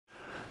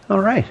All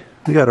right,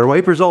 we got our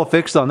wipers all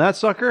fixed on that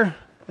sucker,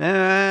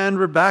 and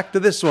we're back to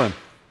this one.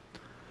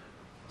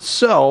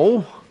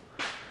 So,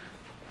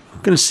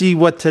 I'm gonna see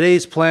what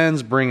today's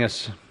plans bring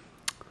us.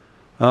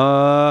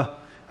 I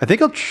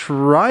think I'll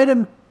try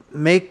to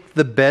make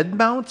the bed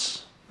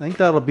mounts. I think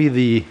that'll be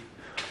the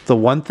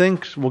one thing.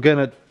 'Cause we'll get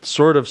it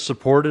sort of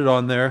supported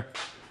on there.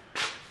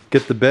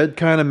 Get the bed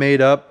kind of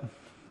made up.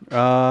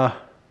 I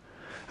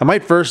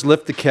might first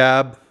lift the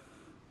cab.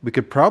 We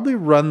could probably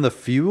run the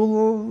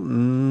fuel.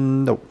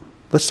 No,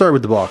 let's start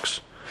with the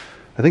box.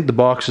 I think the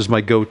box is my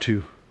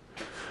go-to.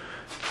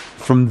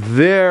 From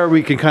there,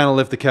 we can kind of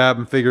lift the cab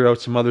and figure out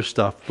some other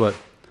stuff. But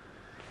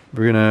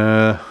we're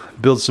gonna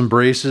build some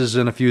braces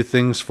and a few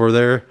things for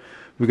there.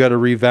 We got to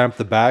revamp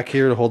the back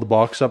here to hold the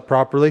box up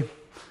properly,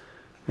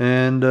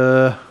 and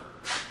then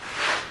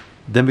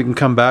we can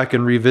come back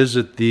and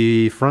revisit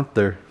the front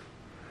there.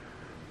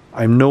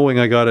 I'm knowing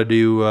I got to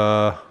do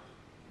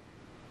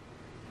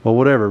well,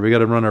 whatever. We got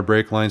to run our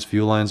brake lines,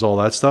 fuel lines, all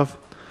that stuff.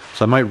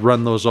 So I might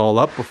run those all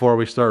up before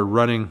we start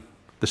running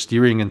the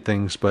steering and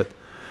things. But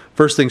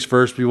first things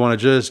first, we want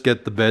to just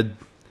get the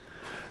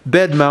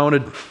bed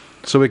mounted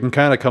so we can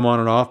kind of come on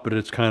and off, but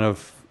it's kind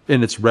of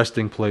in its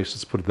resting place,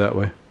 let's put it that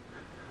way.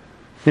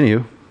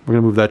 Anywho, we're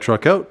gonna move that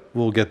truck out.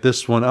 We'll get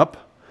this one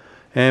up,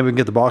 and we can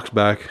get the box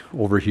back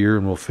over here,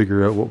 and we'll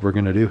figure out what we're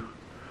gonna do.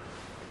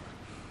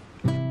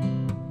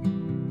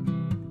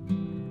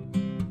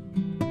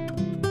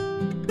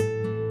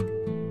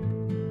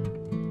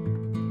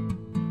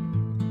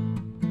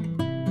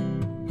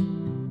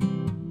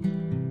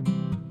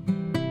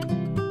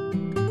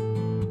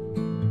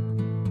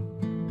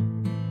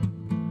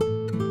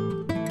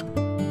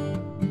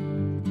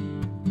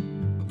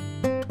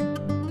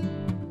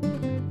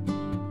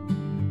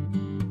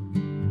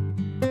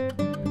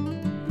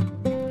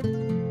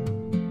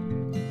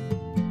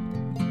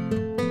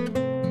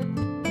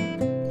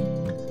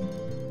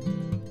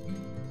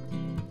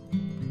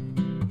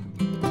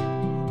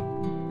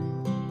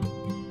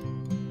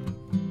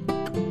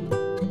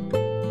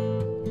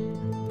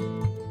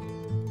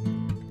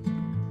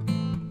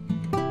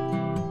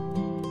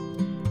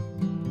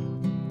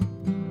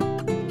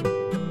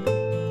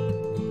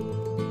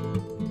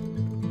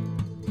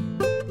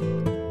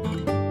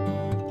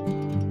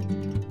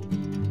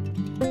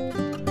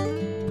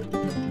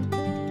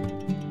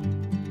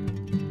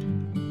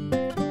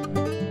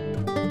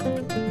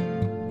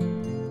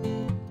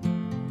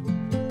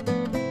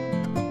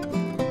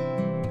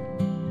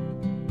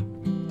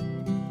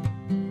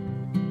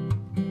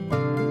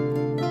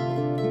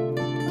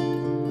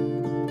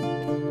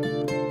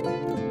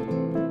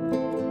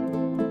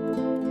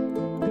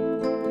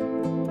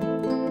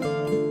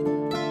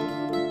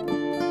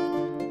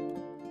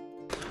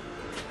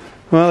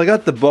 Well, I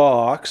got the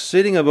box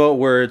sitting about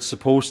where it's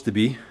supposed to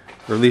be,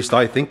 or at least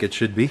I think it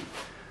should be.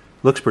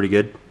 Looks pretty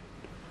good.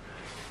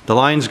 The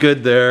line's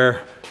good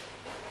there.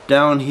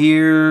 Down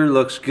here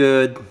looks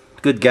good.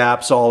 Good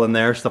gaps all in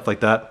there, stuff like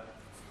that.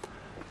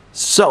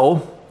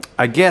 So,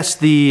 I guess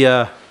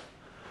the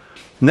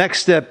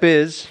next step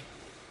is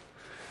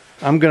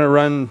I'm gonna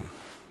run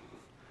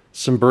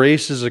some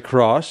braces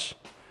across.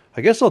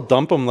 I guess I'll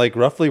dump them like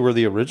roughly where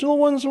the original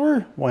ones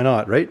were. Why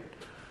not, right?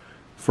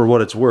 For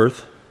what it's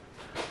worth.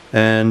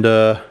 And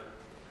so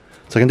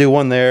I can do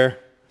one there.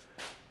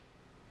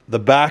 The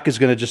back is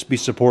going to just be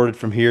supported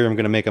from here. I'm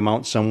going to make a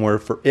mount somewhere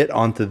for it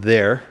onto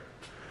there.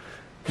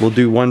 We'll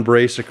do one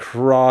brace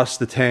across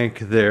the tank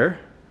there.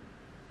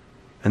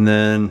 And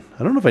then,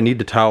 I don't know if I need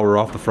to tower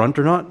off the front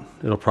or not.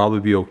 It'll probably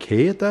be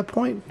okay at that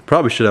point.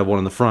 Probably should have one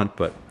in the front,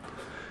 but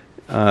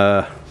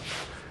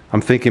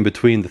I'm thinking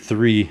between the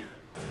 3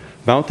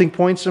 mounting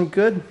points I'm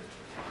good.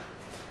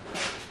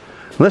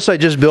 Unless I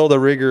just build a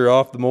rigger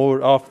off the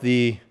motor, off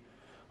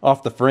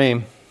the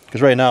frame,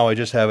 because right now I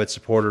just have it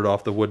supported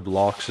off the wood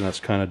blocks, and that's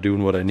kind of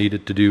doing what I need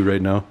it to do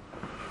right now.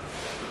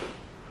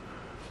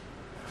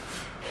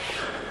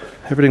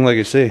 Everything, like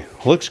I say,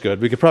 looks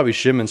good. We could probably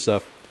shim and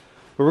stuff,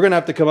 but we're gonna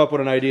have to come up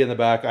with an idea in the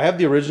back. I have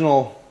the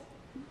original,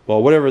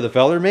 well, whatever the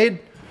feller made,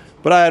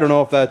 but I don't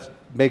know if that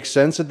makes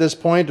sense at this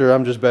point, or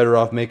I'm just better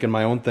off making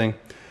my own thing.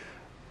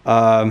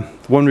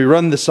 When we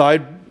run the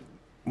side,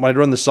 when I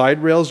run the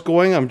side rails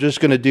going, I'm just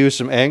going to do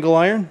some angle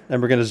iron,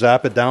 and we're going to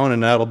zap it down,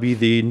 and that'll be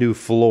the new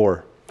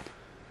floor.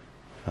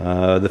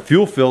 The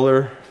fuel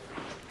filler,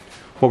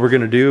 what we're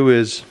going to do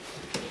is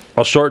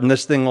I'll shorten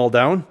this thing all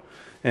down,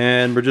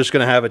 and we're just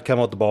going to have it come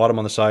out the bottom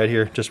on the side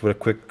here, just with a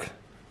quick,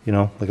 you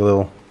know, like a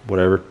little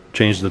whatever,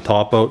 change the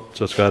top out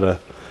so it's got a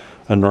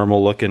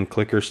normal looking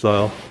clicker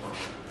style.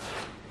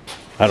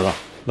 I don't know,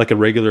 like a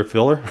regular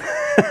filler.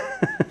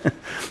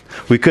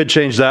 We could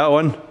change that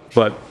one,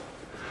 but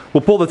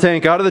we'll pull the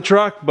tank out of the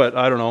truck, but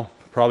I don't know.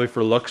 Probably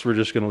for looks, we're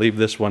just going to leave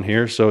this one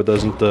here so it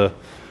doesn't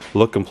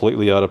look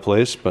completely out of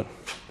place. But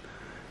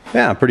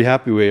yeah, I'm pretty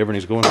happy with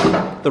everything's going.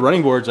 The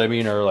running boards, I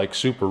mean, are like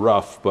super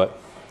rough, but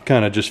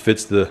kind of just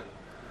fits the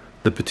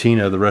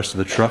patina of the rest of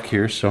the truck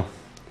here. So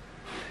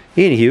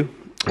anywho,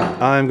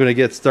 I'm going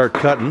to start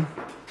cutting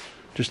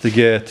just to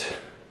get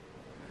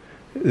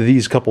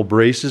these couple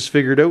braces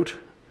figured out.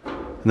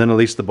 And then at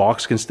least the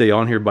box can stay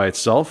on here by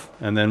itself.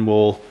 And then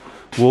we'll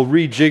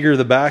rejigger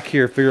the back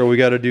here, figure out what we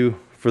got to do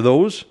for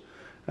those.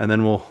 And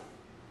then we'll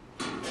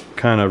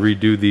kind of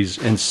redo these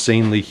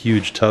insanely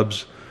huge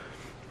tubs.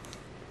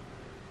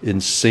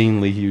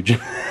 Insanely huge.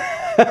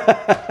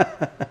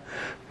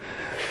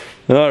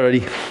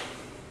 Alrighty.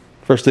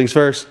 First things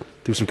first,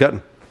 do some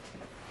cutting.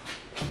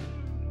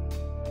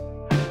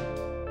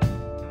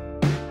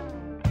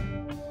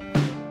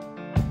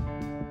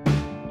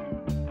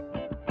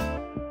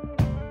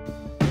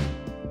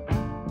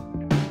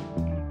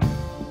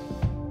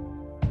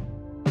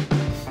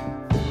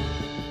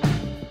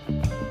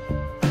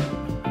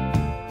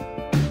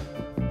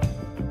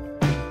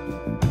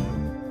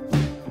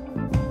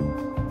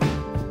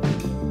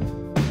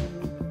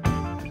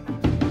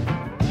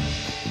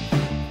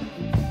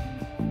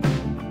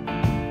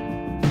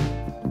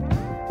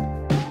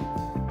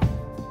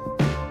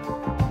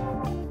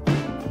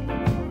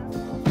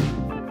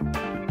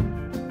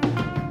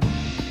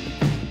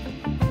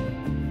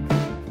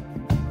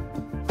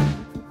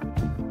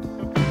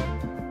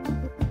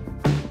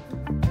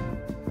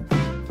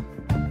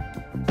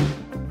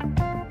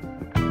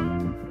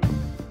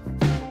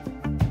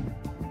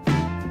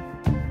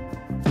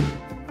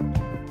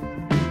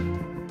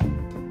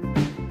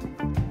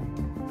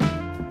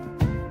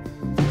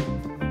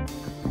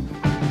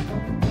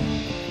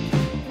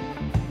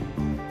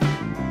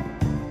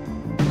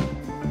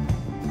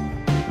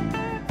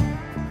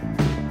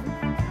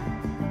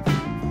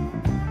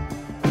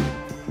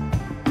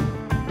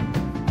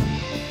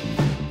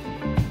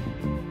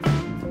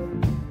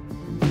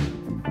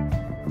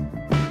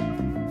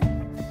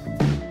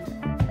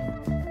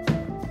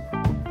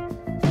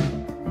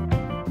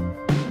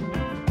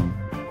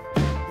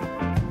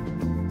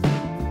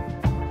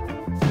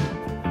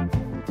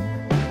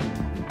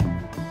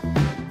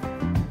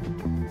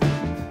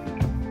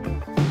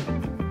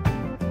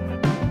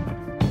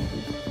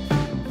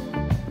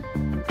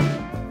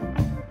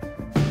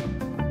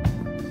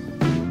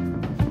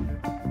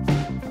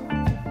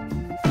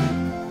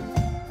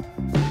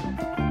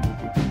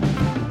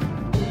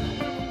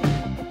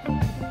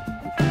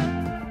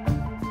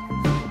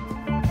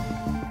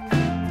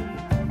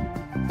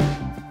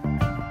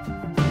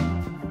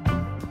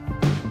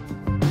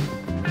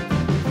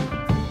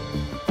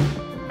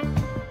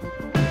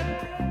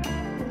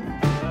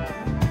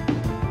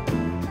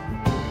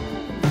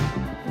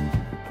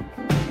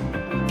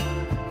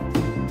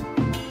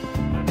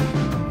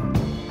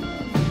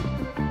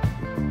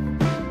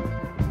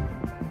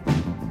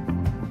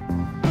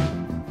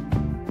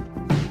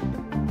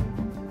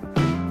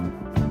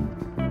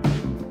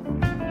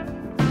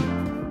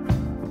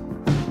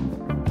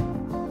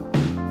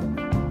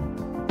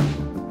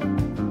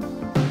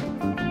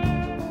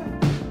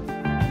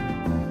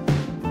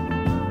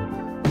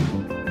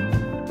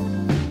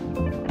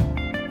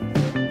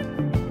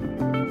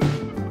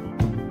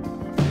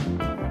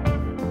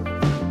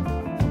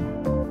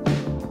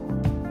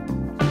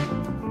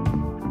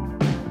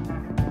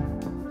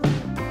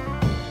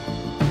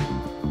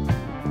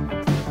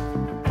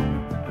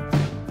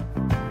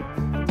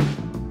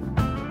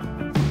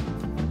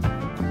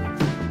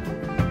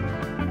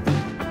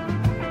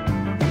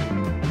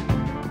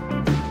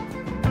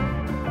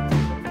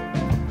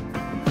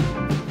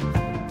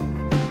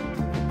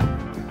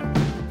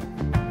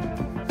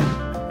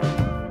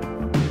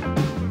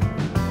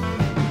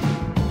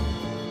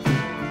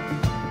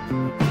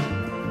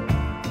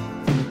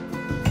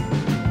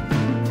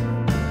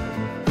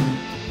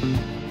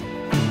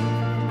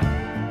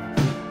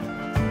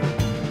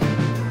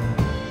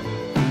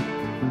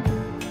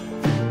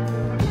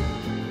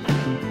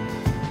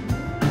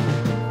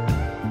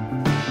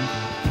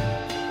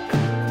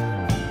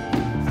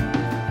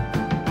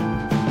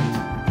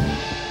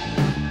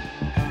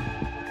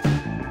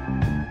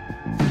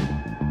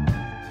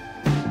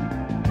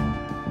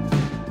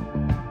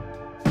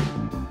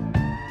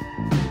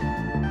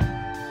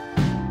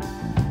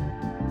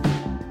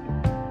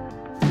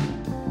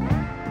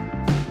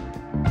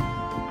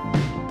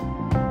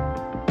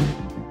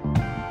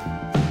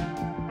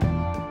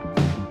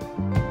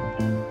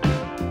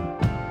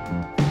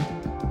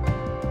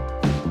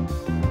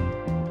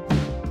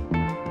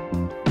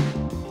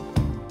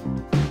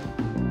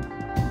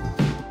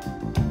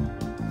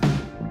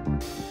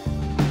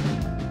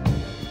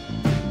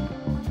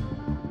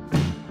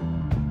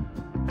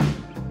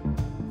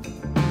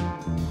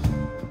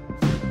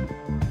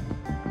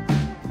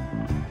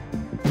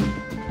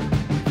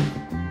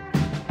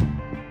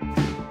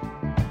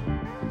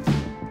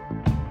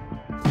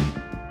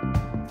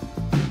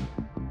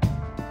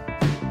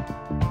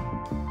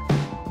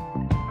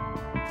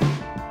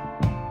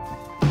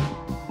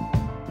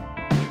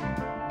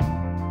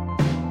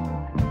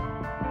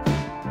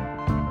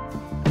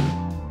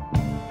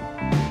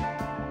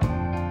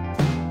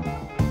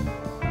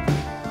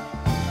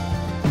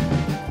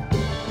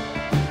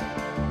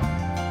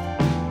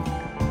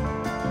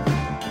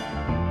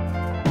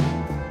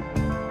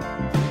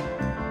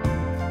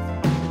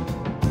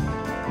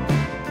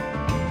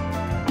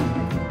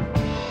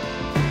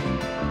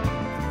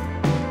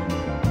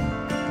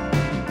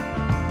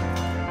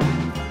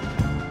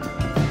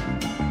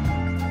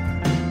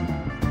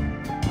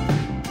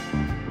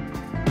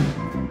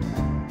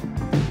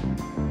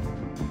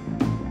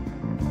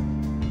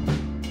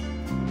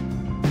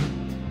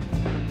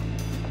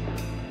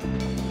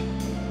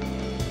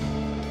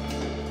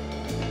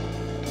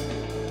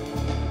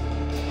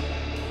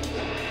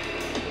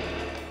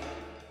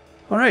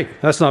 All right,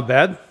 that's not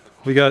bad.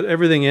 We got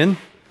everything in.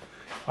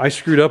 I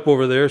screwed up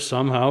over there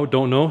somehow,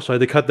 don't know. So I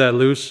had to cut that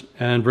loose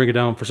and bring it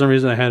down. For some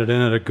reason I had it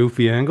in at a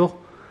goofy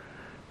angle.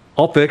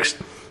 All fixed.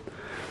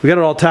 We got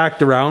it all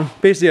tacked around.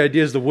 Basically the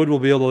idea is the wood will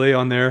be able to lay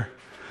on there.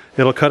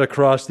 It'll cut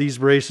across these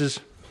braces.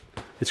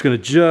 It's gonna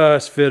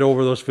just fit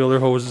over those filler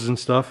hoses and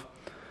stuff.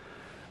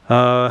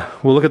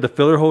 We'll look at the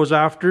filler hose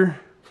after,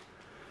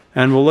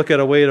 and we'll look at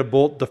a way to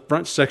bolt the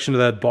front section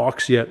of that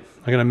box yet.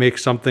 I'm gonna make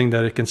something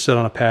that it can sit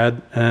on a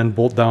pad and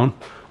bolt down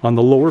on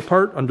the lower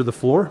part under the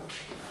floor.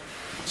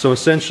 So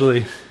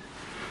essentially,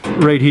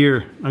 right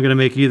here, I'm gonna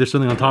make either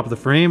something on top of the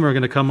frame or I'm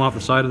gonna come off the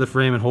side of the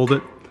frame and hold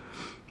it.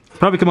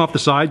 Probably come off the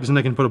side because then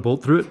I can put a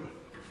bolt through it.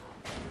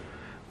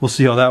 We'll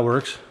see how that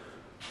works.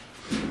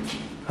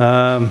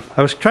 I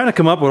was trying to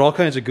come up with all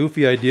kinds of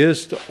goofy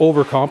ideas to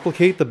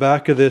overcomplicate the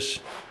back of this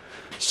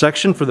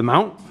section for the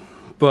mount,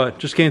 but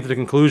just came to the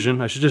conclusion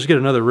I should just get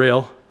another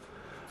rail,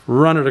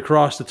 run it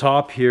across the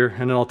top here,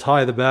 and then I'll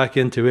tie the back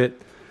into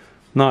it.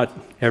 Not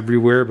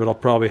everywhere, but I'll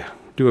probably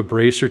do a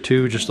brace or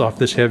two just off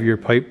this heavier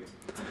pipe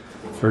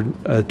or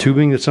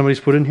tubing that somebody's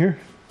put in here.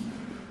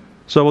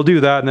 So we'll do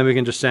that, and then we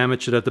can just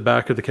sandwich it at the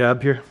back of the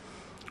cab here,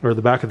 or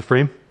the back of the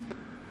frame.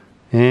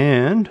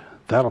 And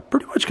that'll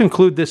pretty much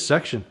conclude this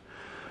section.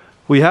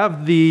 We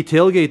have the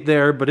tailgate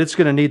there, but it's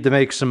gonna need to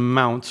make some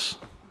mounts.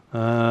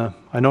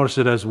 I noticed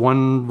it has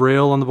one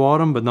rail on the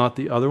bottom, but not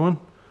the other one.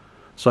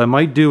 So I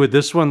might do with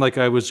this one like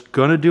I was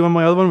gonna do on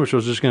my other one, which I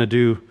was just gonna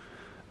do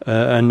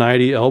a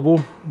 90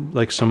 elbow,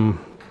 like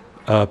some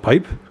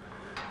pipe,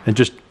 and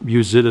just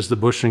use it as the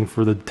bushing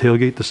for the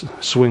tailgate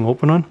to swing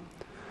open on.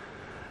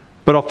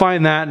 But I'll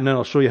find that and then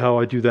I'll show you how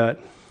I do that.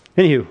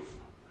 Anywho,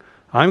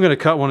 I'm gonna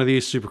cut one of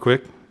these super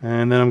quick,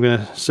 and then I'm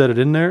gonna set it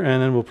in there,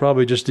 and then we'll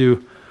probably just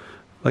do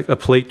like a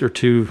plate or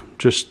two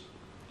just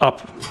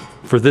up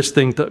for this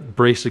thing to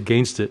brace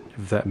against it,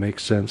 if that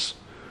makes sense.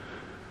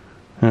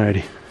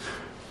 Alrighty.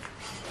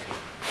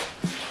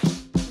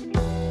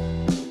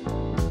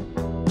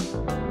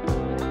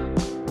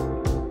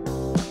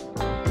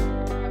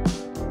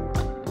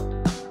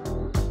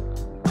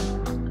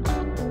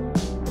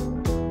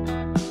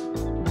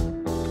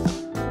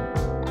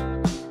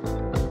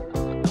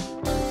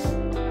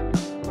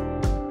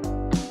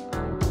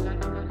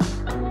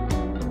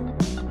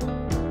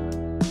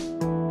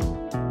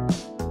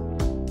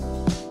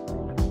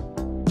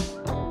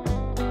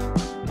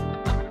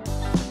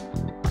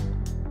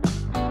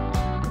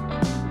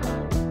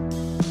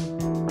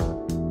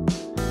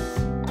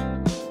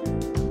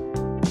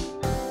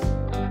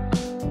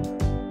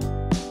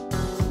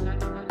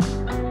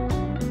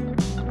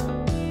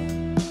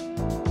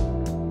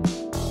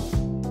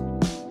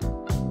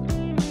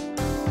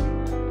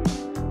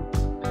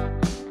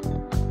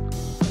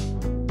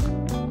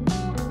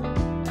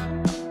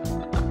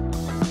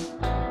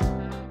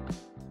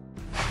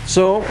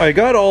 So I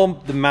got all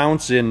the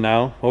mounts in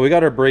now. Well, we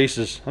got our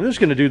braces. I'm just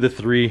gonna do the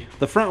three.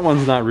 The front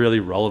one's not really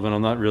relevant.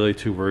 I'm not really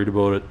too worried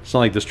about it. It's not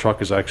like this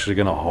truck is actually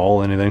gonna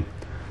haul anything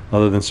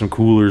other than some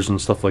coolers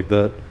and stuff like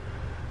that.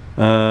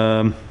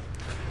 But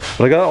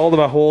I got all of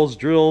my holes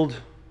drilled.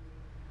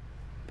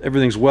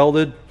 Everything's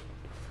welded.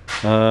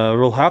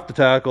 We'll have to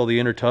tackle the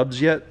inner tubs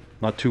yet.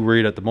 Not too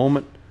worried at the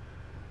moment.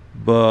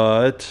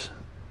 But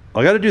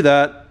I gotta do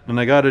that, and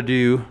I gotta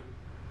do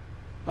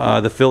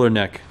the filler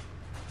neck.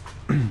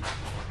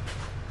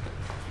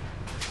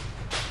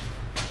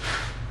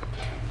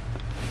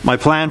 My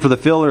plan for the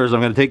filler is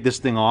I'm going to take this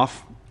thing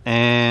off,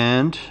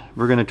 and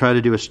we're going to try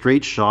to do a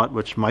straight shot,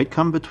 which might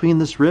come between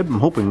this rib.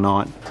 I'm hoping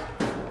not.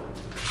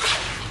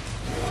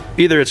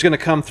 Either it's going to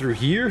come through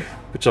here,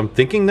 which I'm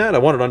thinking that. I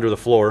want it under the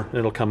floor, and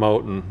it'll come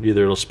out, and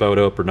either it'll spout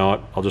up or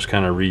not. I'll just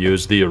kind of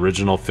reuse the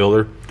original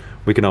filler.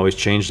 We can always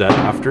change that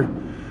after.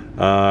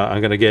 I'm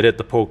going to get it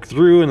to poke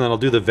through, and then I'll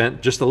do the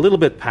vent just a little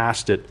bit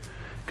past it.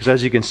 Because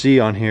as you can see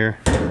on here,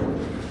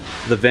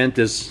 the vent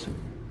is...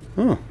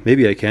 Oh,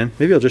 maybe I can.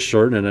 Maybe I'll just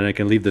shorten it and I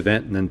can leave the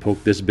vent and then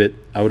poke this bit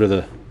out of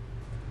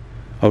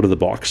the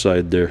box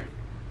side there.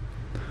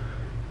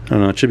 I don't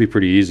know, it should be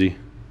pretty easy.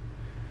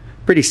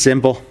 Pretty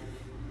simple.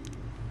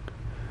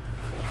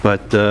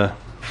 But yeah,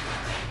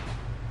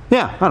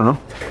 I don't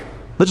know.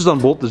 Let's just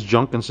unbolt this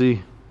junk and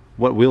see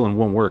what will and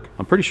won't work.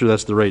 I'm pretty sure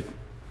that's the right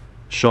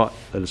shot,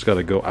 that it's got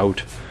to go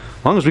out.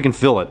 As long as we can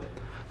fill it.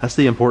 That's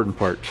the important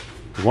part.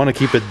 We want to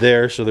keep it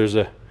there so there's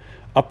a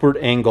upward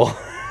angle.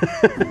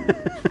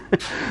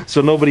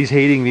 So nobody's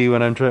hating me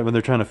when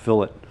they're trying to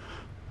fill it.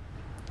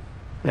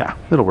 Yeah,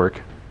 it'll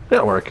work.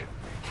 It'll work.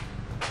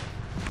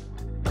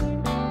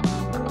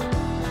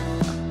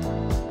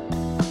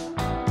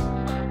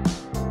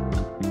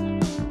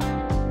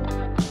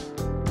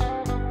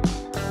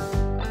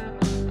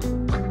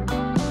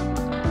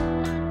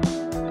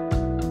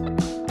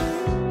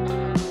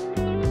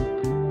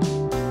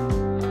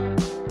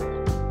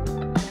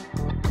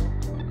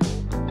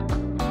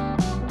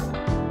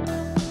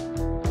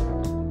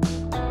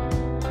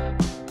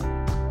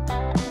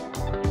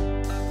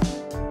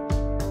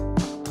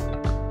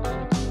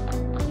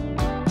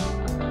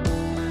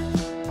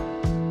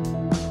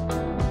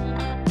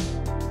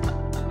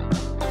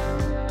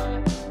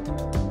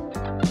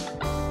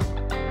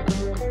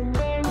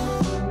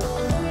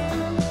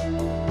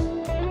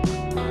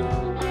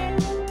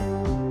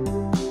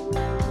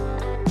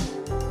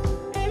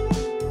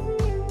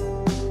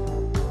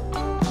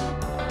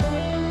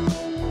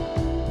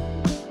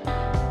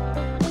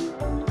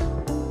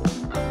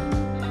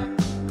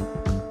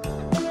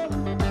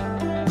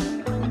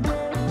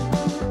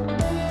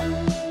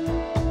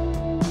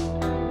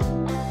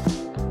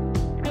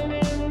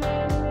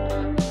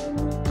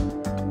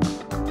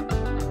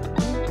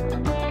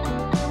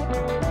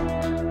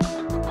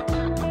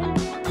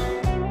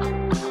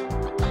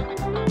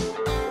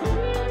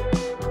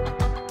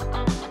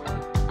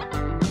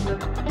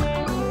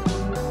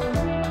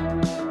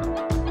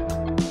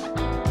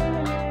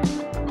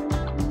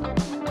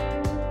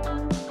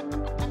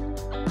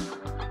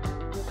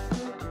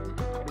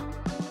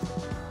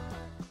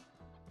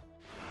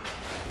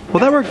 Well,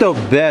 that worked out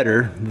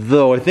better,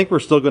 though I think we're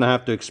still going to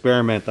have to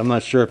experiment. I'm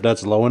not sure if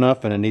that's low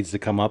enough and it needs to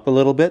come up a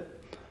little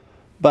bit.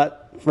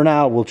 But for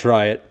now, we'll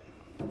try it.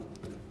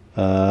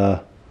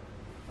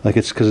 Like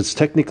it's because it's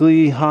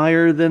technically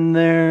higher than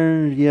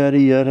there, yada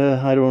yada,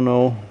 I don't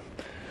know.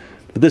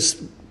 But this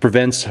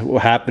prevents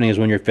what happening is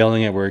when you're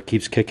filling it where it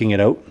keeps kicking it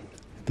out.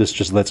 This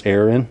just lets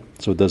air in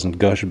so it doesn't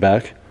gush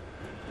back.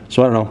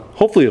 So I don't know,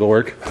 hopefully it'll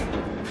work.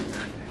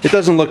 It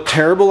doesn't look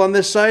terrible on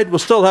this side. We'll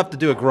still have to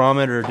do a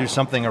grommet or do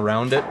something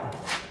around it.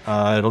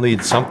 It'll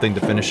need something to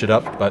finish it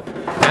up,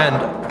 and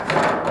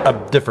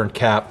a different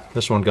cap.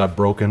 This one got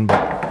broken,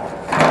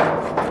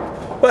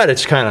 but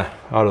it's kind of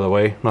out of the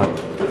way.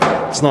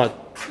 It's not,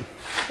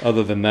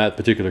 other than that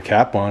particular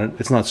cap on it,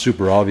 it's not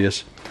super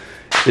obvious.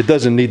 It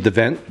doesn't need the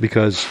vent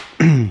because,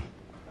 well,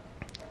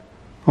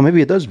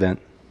 maybe it does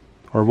vent.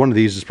 Or one of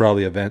these is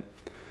probably a vent.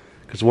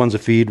 Because one's a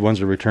feed,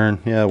 one's a return.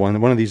 Yeah, one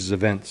of these is a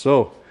vent.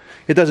 So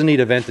it doesn't need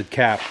a vented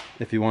cap.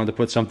 If you wanted to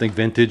put something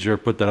vintage or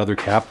put that other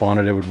cap on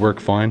it, it would work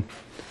fine.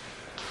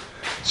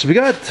 So we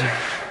got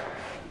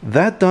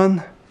that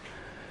done,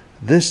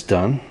 this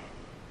done.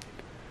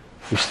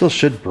 We still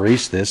should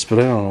brace this, but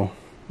I don't know.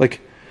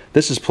 Like,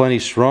 this is plenty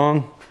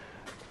strong.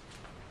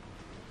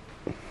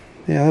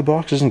 Yeah, the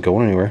box isn't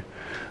going anywhere.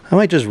 I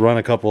might just run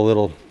a couple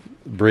little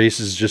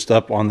braces just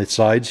up on the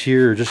sides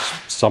here, or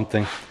just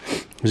something.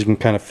 Because you can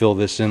kind of fill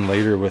this in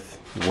later with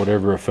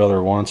whatever a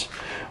feller wants.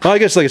 Well, I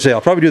guess, like I say,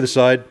 I'll probably do the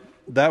side.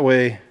 That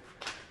way,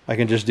 I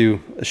can just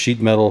do a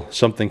sheet metal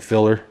something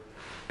filler.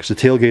 Because the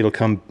tailgate will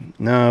come...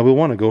 Nah, we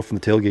want to go from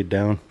the tailgate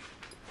down.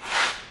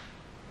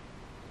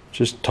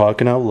 Just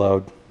talking out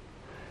loud.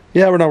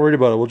 Yeah, we're not worried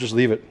about it. We'll just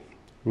leave it.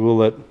 We'll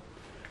let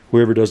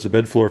whoever does the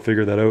bed floor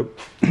figure that out.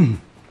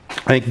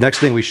 I think next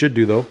thing we should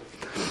do, though,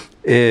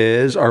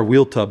 is our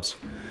wheel tubs.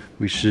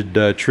 We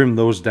should trim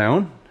those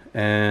down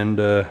and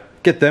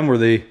get them where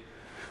they...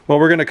 Well,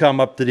 we're going to come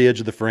up to the edge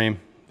of the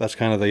frame. That's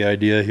kind of the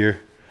idea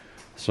here.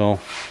 So,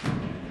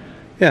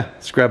 yeah,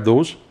 let's grab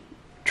those.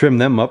 Trim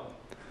them up.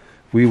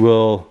 We're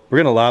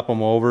going to lap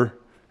them over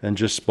and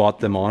just spot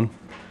them on.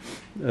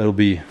 It'll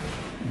be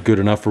good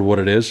enough for what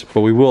it is.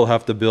 But we will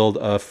have to build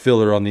a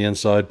filler on the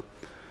inside.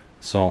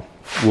 So,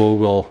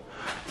 we'll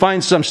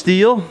find some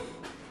steel,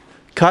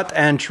 cut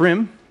and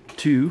trim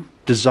to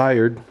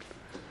desired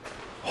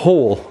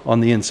hole on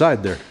the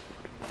inside there.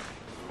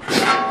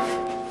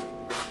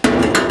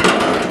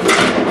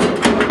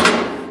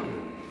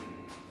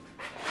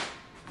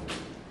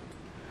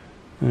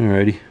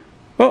 Alrighty.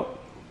 Oh,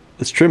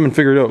 let's trim and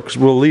figure it out, because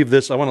we'll leave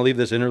this. I want to leave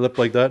this inner lip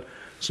like that,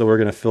 so we're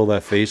going to fill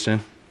that face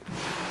in.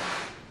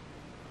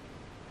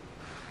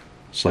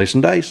 Slice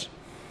and dice.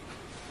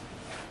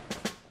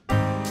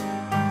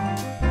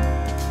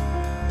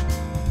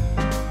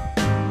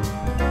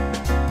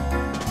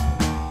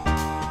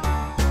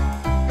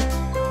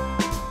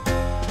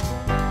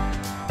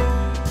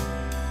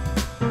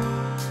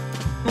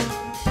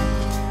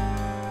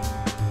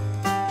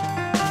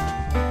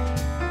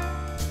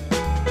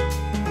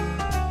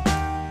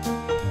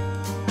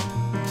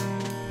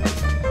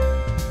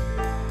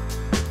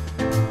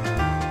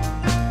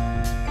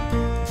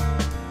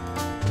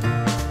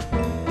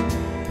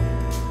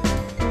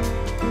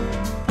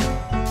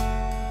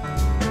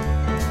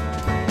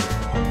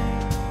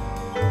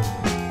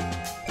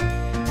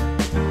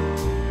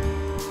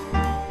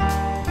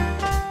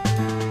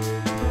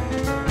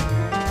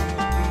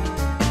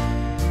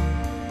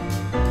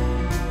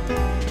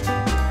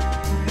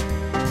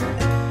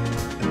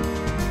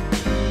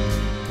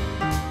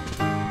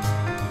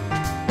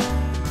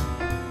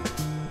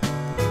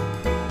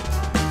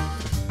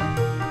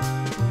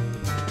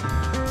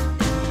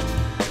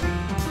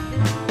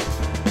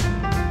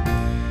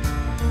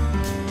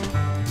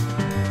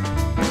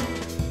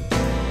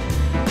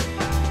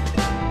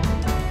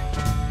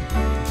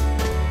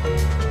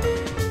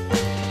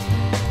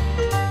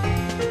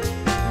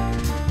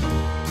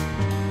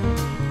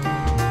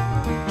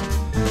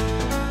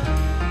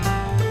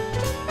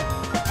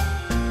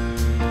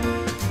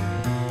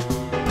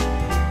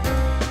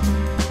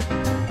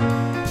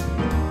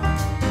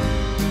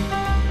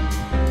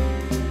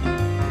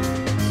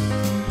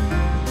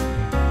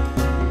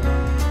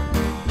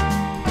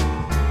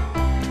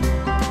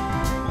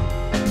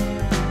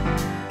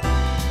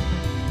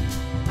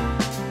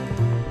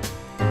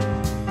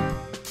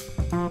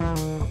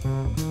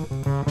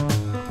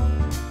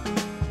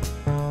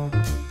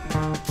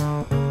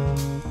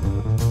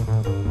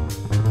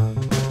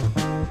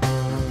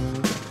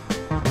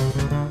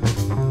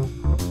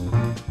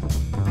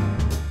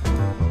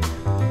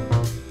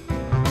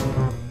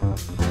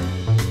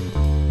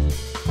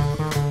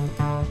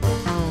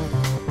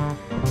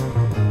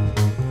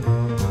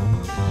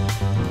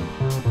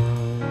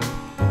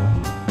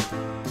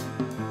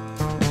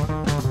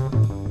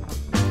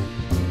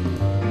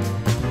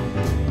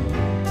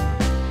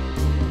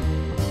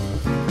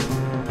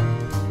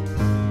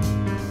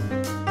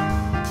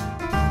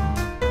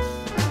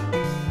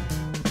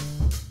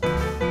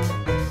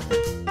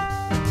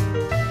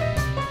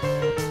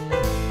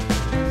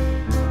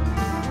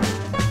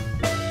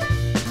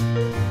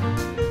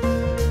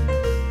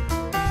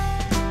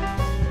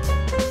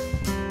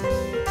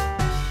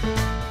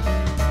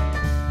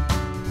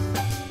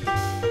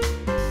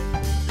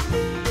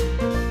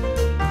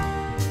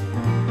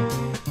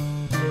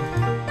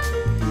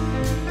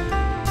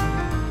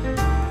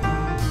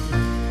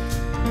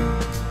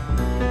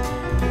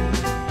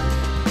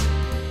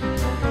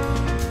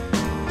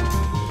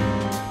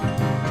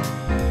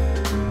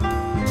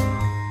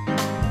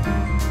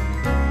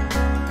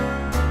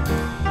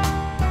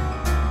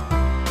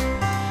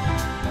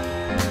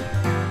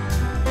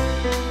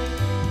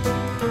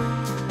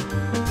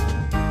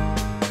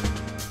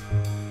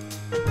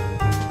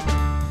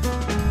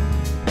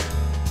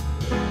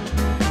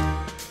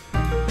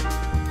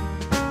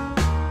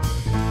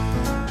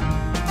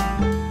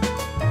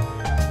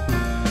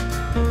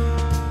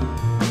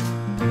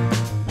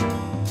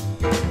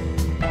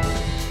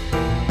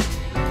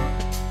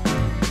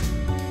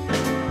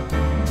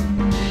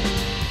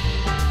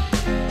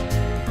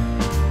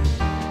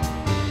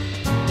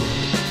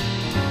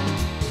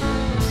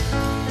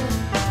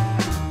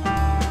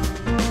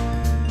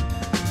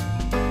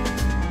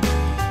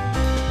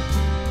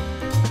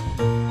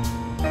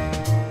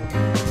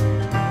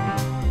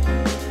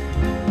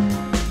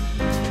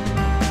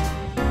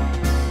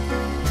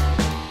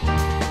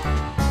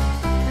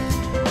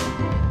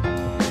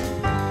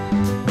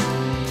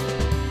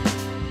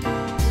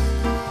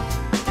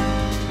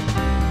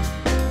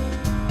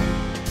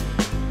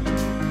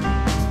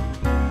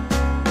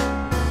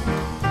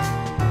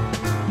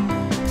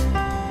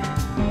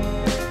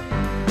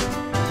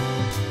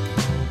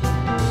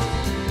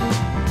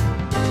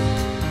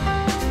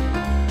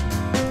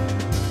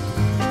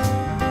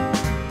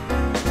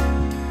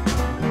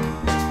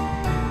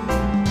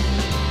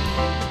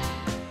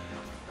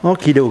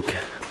 Okie doke.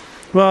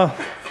 Well,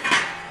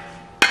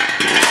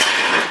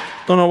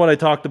 don't know what I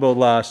talked about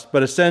last,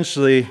 but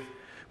essentially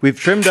we've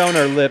trimmed down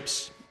our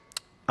lips.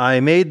 I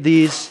made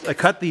these, I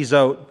cut these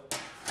out.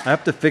 I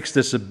have to fix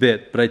this a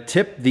bit, but I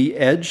tipped the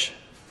edge.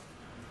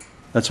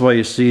 That's why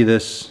you see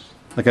this.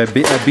 Like I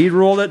bead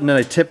rolled it and then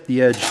I tipped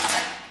the edge.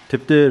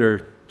 Tipped it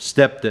or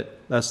stepped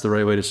it. That's the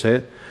right way to say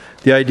it.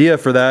 The idea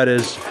for that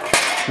is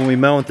when we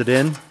mount it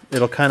in,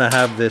 it'll kind of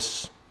have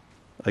this,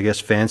 I guess,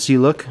 fancy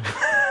look.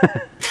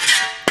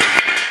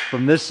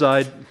 From this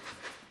side,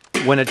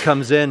 when it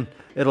comes in,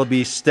 it'll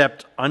be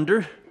stepped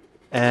under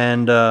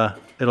and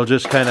it'll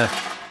just kind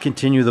of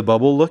continue the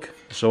bubble look.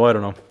 So I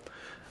don't know.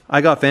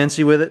 I got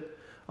fancy with it.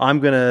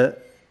 I'm gonna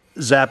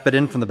zap it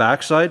in from the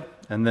back side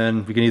and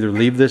then we can either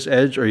leave this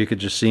edge or you could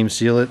just seam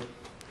seal it.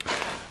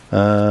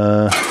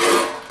 But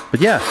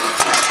yeah,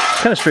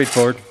 kind of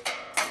straightforward.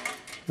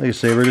 Like I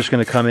say, we're just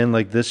gonna come in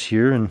like this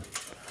here and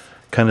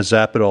kind of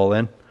zap it all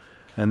in.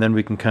 And then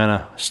we can kind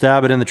of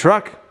stab it in the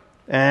truck.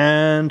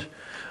 And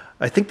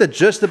I think that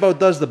just about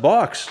does the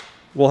box.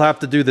 We'll have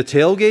to do the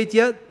tailgate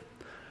yet.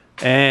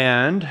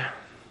 And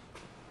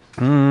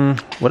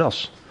what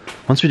else?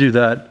 Once we do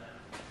that,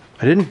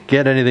 I didn't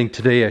get anything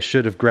today. I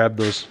should have grabbed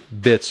those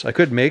bits. I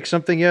could make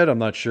something yet. I'm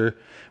not sure.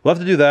 We'll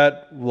have to do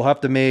that. We'll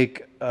have to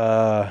make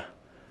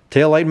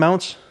tail light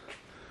mounts.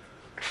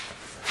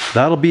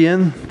 That'll be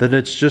in. Then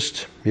it's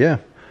just, yeah,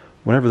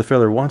 whenever the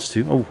feller wants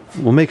to. Oh,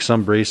 we'll make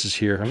some braces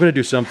here. I'm going to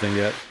do something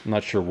yet. I'm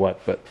not sure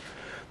what, but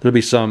there'll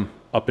be some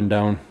up and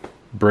down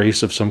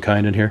brace of some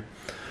kind in here.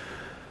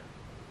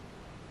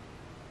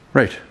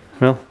 Right.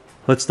 Well,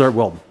 let's start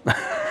welding.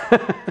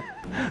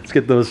 Let's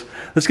get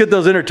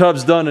those inner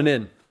tubs done and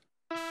in.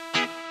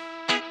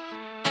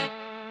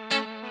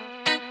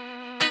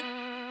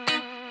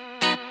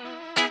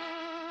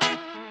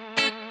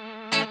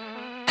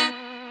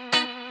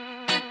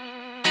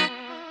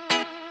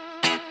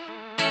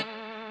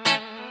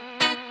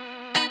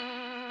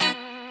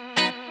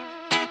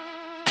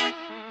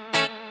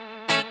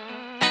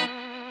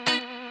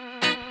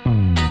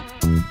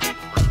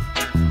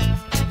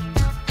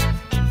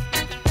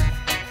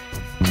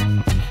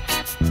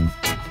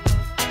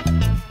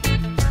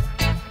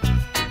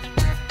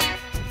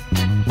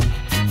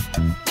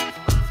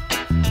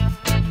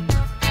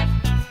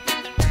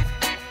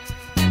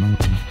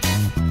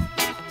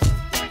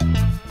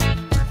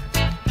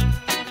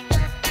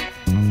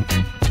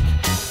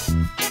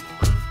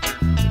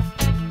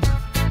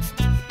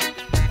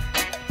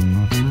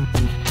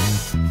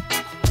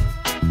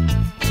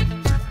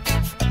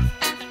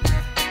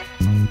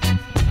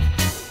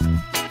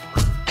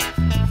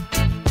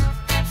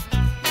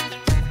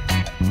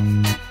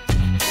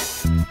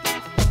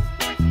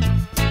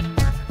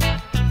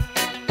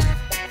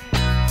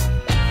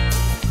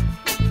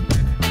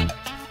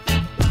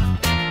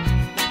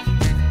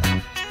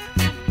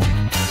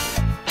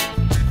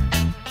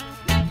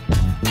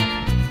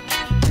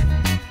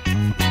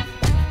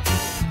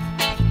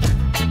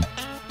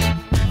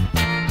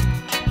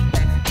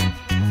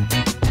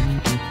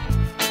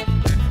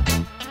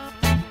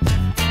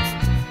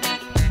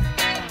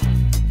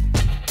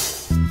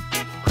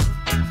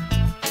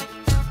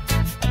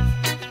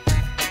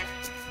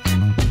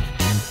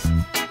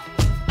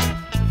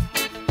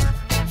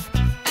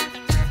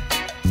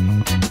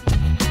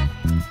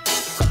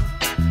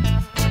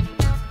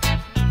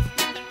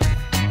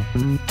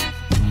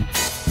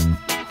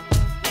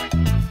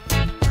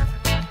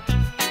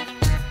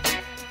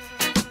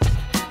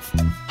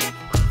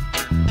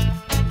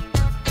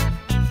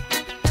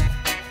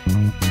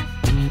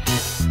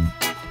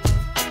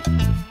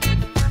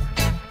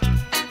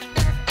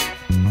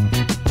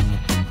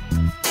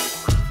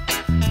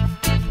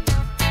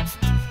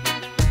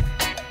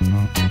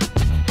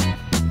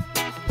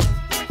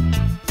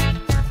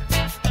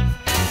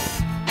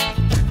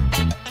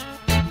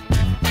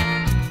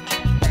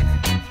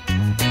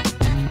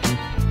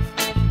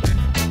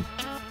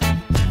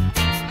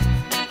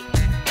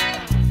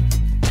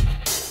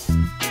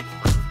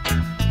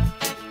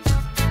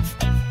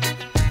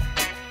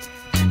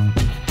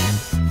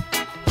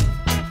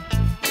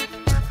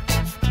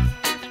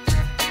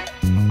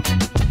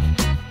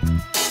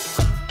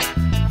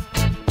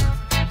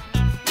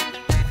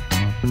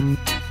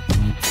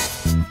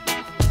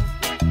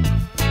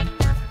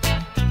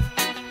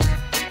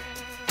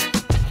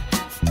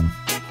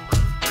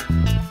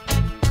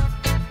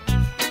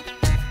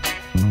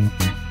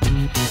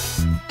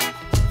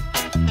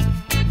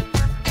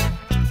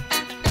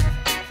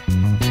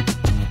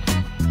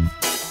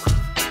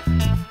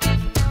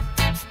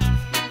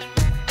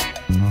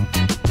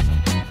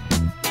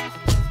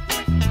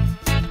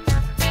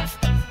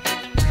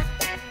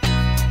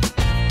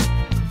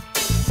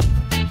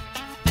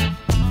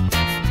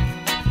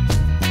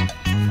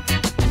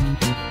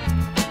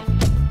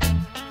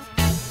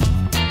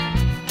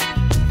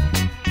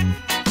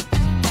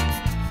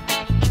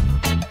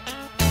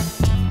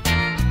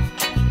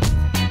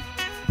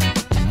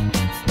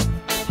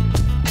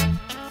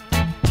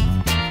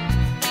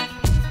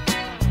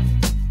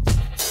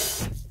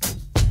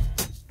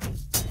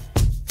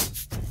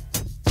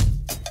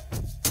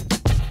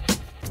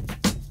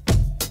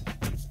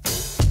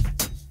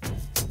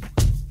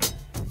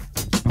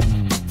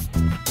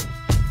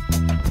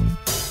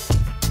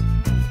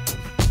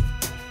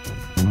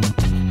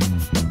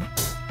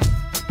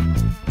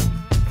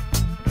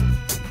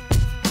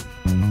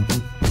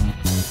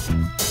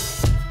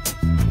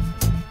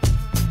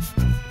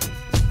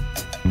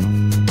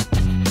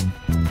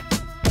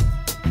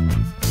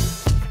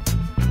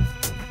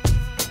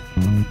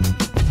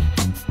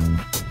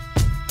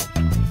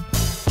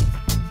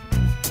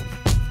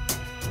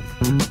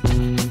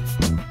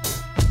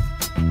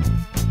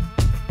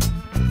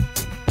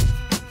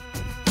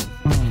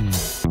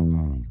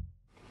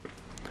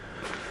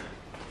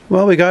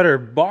 Well, we got our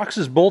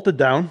boxes bolted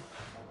down.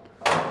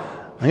 I'm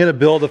gonna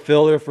build a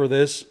filler for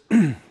this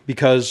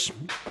because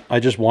I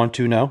just want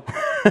to now.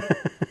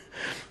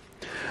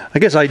 I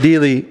guess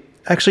ideally,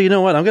 actually, you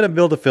know what? I'm gonna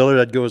build a filler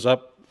that goes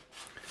up.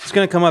 It's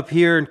gonna come up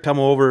here and come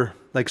over,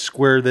 like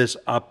square this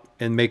up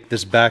and make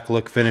this back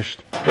look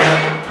finished.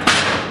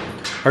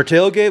 Our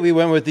tailgate, we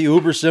went with the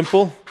uber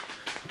simple.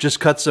 Just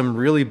cut some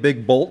really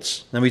big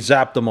bolts, then we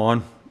zapped them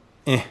on.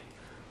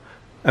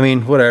 I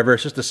mean, whatever,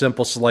 it's just a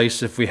simple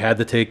slice if we had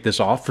to take this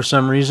off for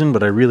some reason,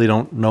 but I really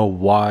don't know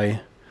why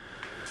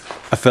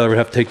a fella would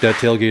have to take that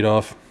tailgate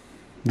off.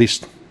 At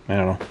least, I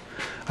don't know.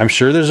 I'm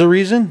sure there's a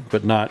reason,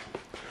 but not.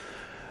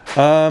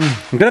 I'm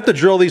gonna have to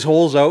drill these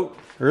holes out,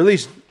 or at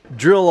least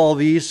drill all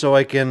these so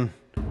I can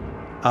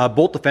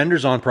bolt the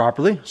fenders on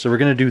properly. So we're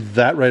gonna do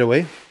that right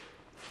away.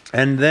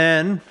 And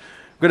then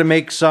we're gonna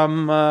make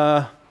some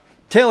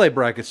taillight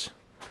brackets.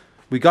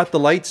 We got the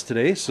lights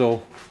today,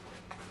 so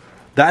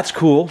that's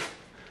cool.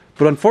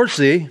 But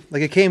unfortunately,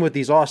 like, it came with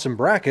these awesome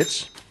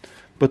brackets,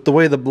 but the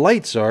way the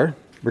lights are,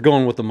 we're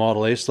going with the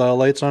Model A style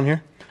lights on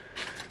here.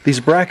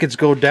 These brackets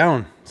go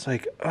down. It's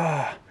like,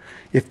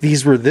 if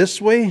these were this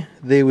way,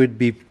 they would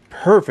be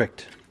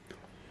perfect,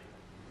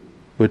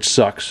 which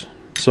sucks.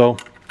 So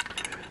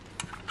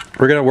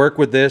we're gonna work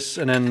with this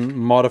and then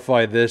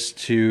modify this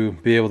to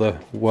be able to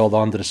weld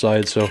onto the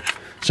side. So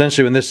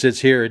essentially when this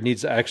sits here, it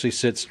needs to actually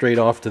sit straight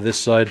off to this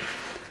side,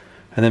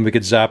 and then we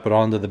could zap it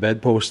onto the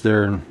bedpost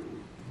there and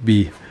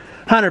be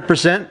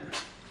 100%.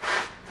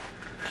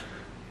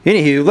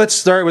 Anywho, let's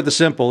start with the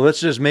simple. Let's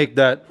just make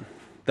that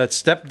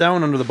step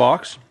down under the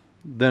box.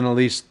 Then at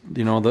least,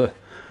 you know,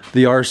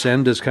 the arse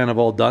end is kind of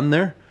all done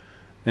there.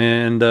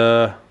 And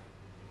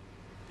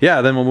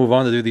yeah, then we'll move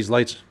on to do these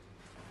lights.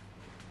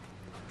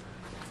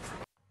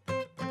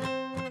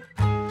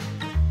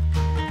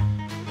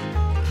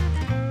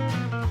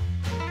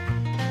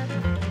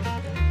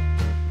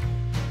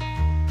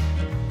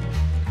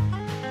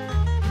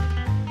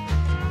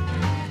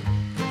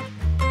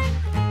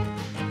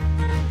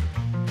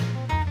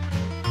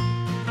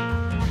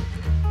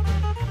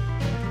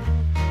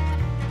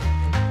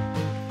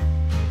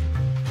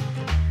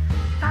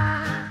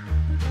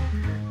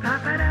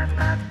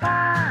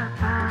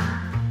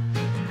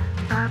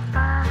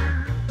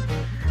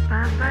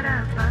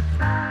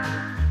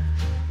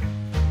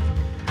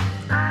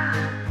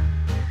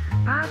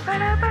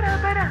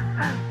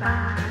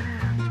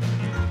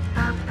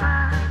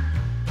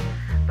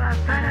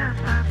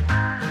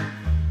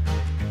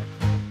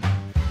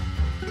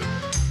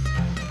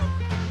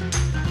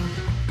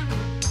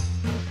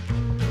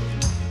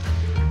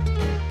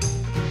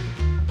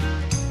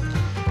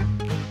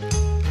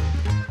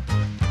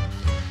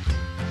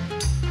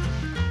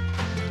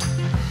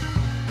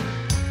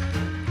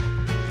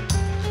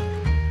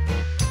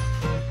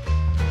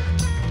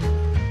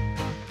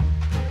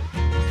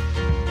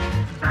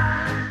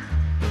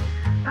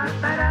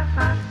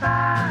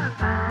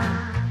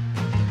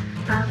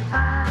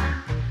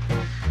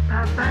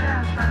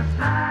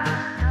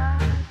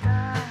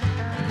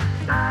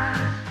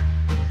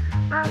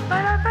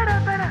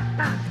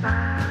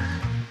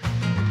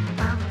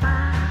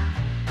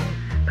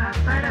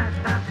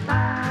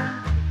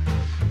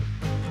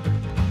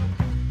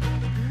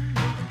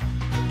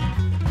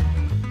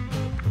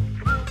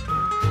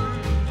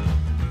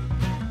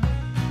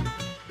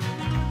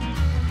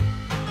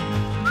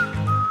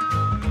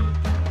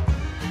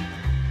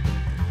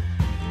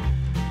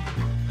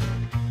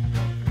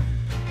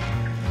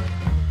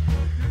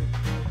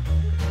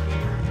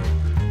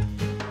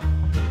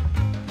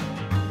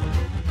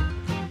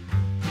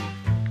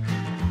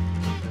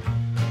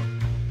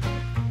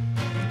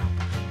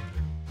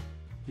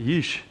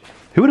 Yeesh.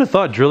 Who would have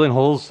thought drilling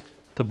holes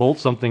to bolt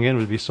something in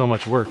would be so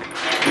much work?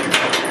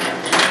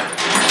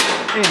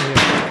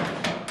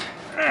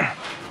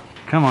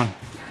 Come on.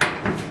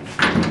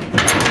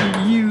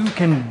 You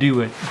can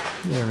do it.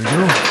 There we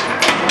go.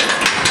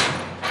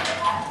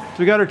 So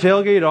we got our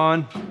tailgate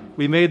on.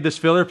 We made this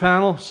filler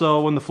panel,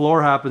 so when the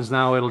floor happens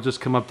now, it'll just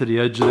come up to the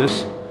edge of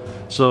this.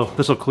 So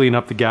this will clean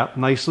up the gap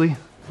nicely.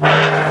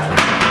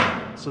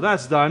 So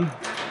that's done.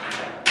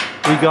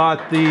 We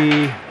got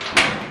the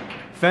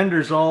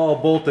fenders all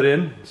bolted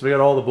in, so we got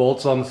all the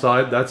bolts on the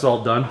side. That's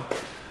all done.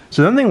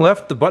 So the only thing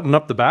left to button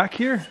up the back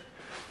here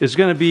is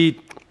going to be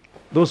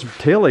those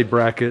taillight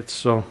brackets.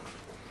 So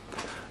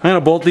I'm going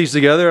to bolt these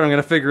together and I'm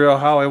going to figure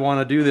out how I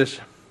want to do this.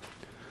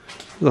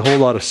 There's a whole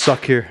lot of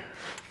suck here.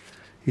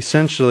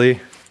 Essentially,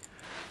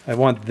 I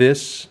want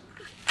this,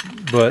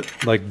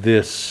 but like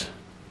this.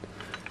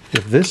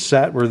 If this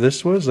sat where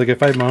this was, like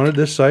if I mounted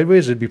this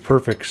sideways, it'd be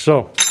perfect.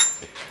 So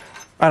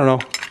I don't know.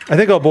 I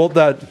think I'll bolt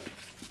that,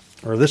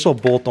 or this will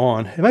bolt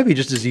on. It might be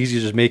just as easy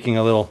as just making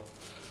a little,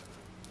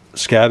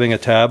 scabbing a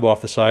tab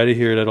off the side of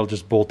here that'll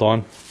just bolt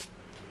on.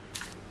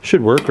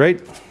 Should work,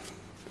 right?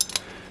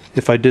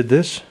 If I did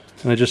this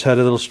and I just had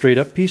a little straight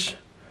up piece,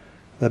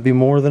 that'd be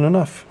more than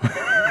enough.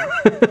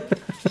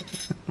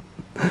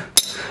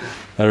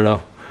 I don't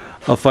know.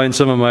 I'll find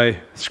some of my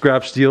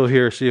scrap steel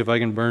here, see if I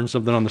can burn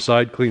something on the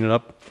side, clean it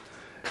up,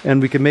 and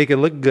we can make it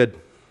look good.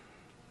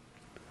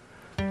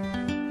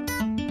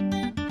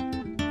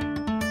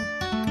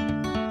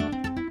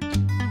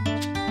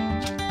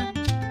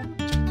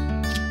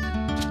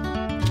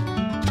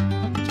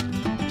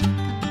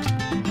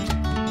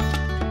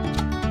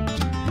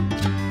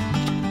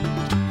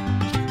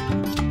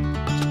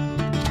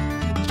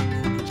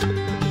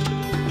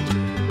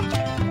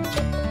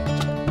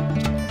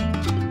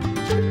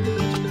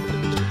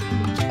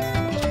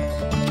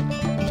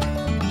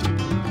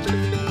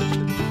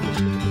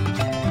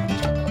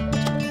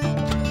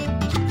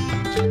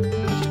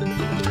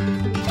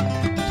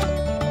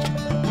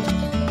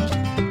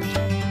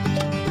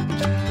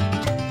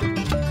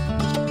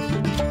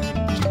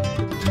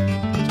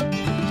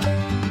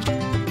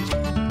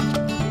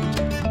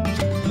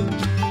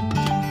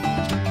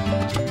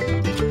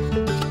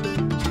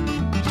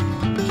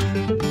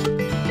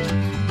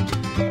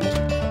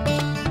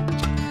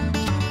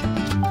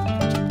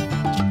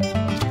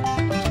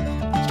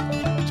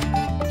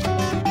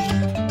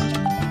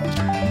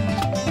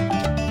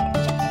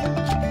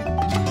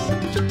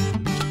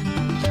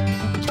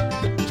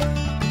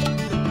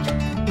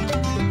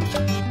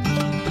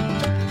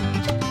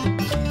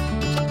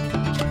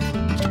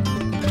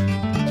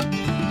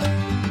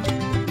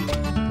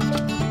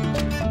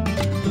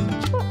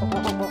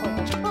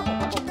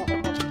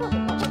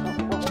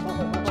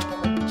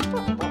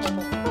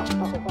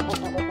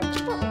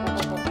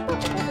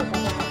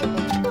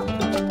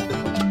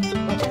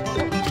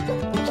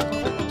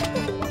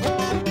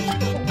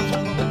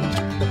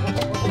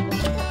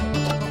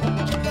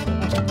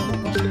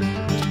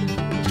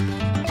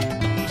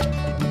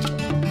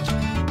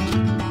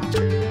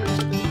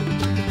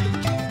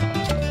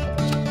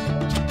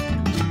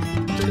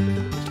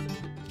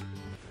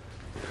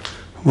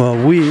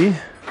 Well, we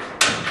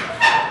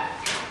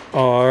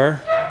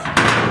are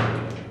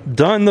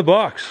done the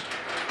box.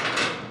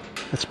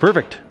 That's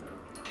perfect.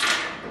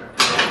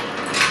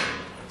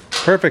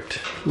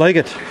 Perfect. Like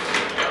it.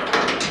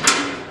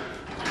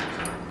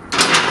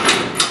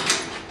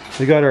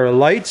 We got our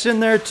lights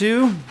in there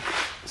too,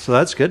 so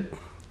that's good.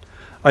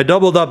 I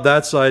doubled up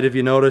that side if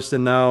you noticed,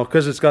 and now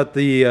because it's got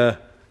the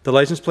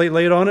license plate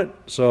laid on it,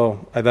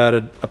 so I've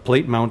added a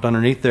plate mount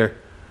underneath there.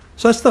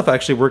 So that stuff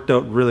actually worked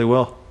out really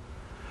well.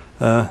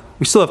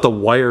 We still have to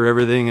wire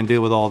everything and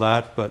deal with all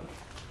that, but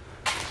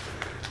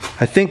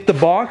I think the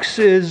box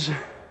is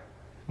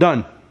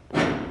done.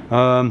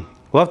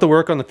 We'll have to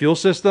work on the fuel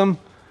system,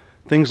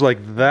 things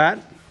like that.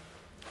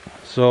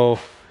 So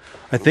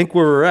I think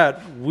where we're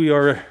at, we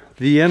are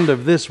the end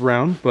of this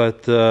round,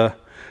 but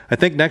I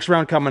think next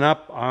round coming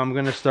up, I'm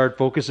going to start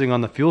focusing on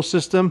the fuel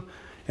system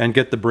and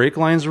get the brake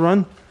lines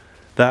run.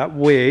 That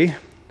way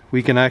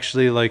we can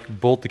actually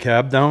like bolt the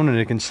cab down and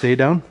it can stay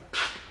down.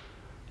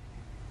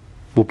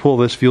 We'll pull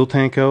this fuel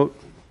tank out.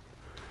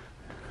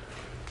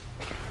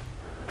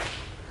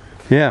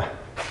 Yeah.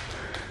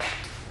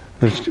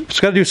 It's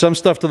got to do some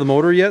stuff to the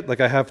motor yet. Like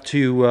I have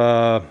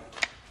to,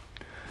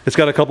 it's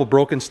got a couple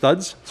broken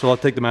studs, so I'll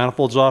take the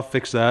manifolds off,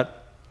 fix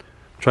that.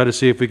 Try to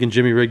see if we can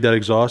jimmy rig that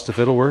exhaust, if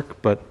it'll work.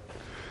 But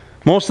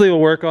mostly we'll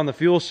work on the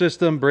fuel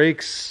system,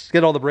 brakes,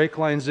 get all the brake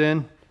lines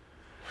in.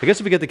 I guess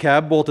if we get the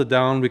cab bolted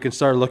down, we can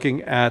start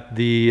looking at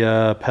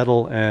the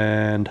pedal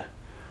and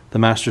the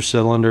master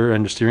cylinder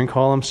and the steering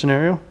column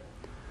scenario.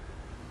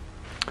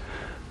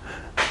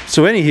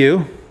 So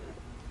anywho,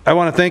 I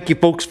want to thank you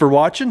folks for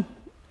watching,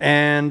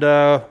 and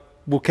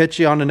we'll catch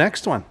you on the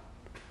next one.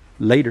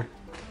 Later.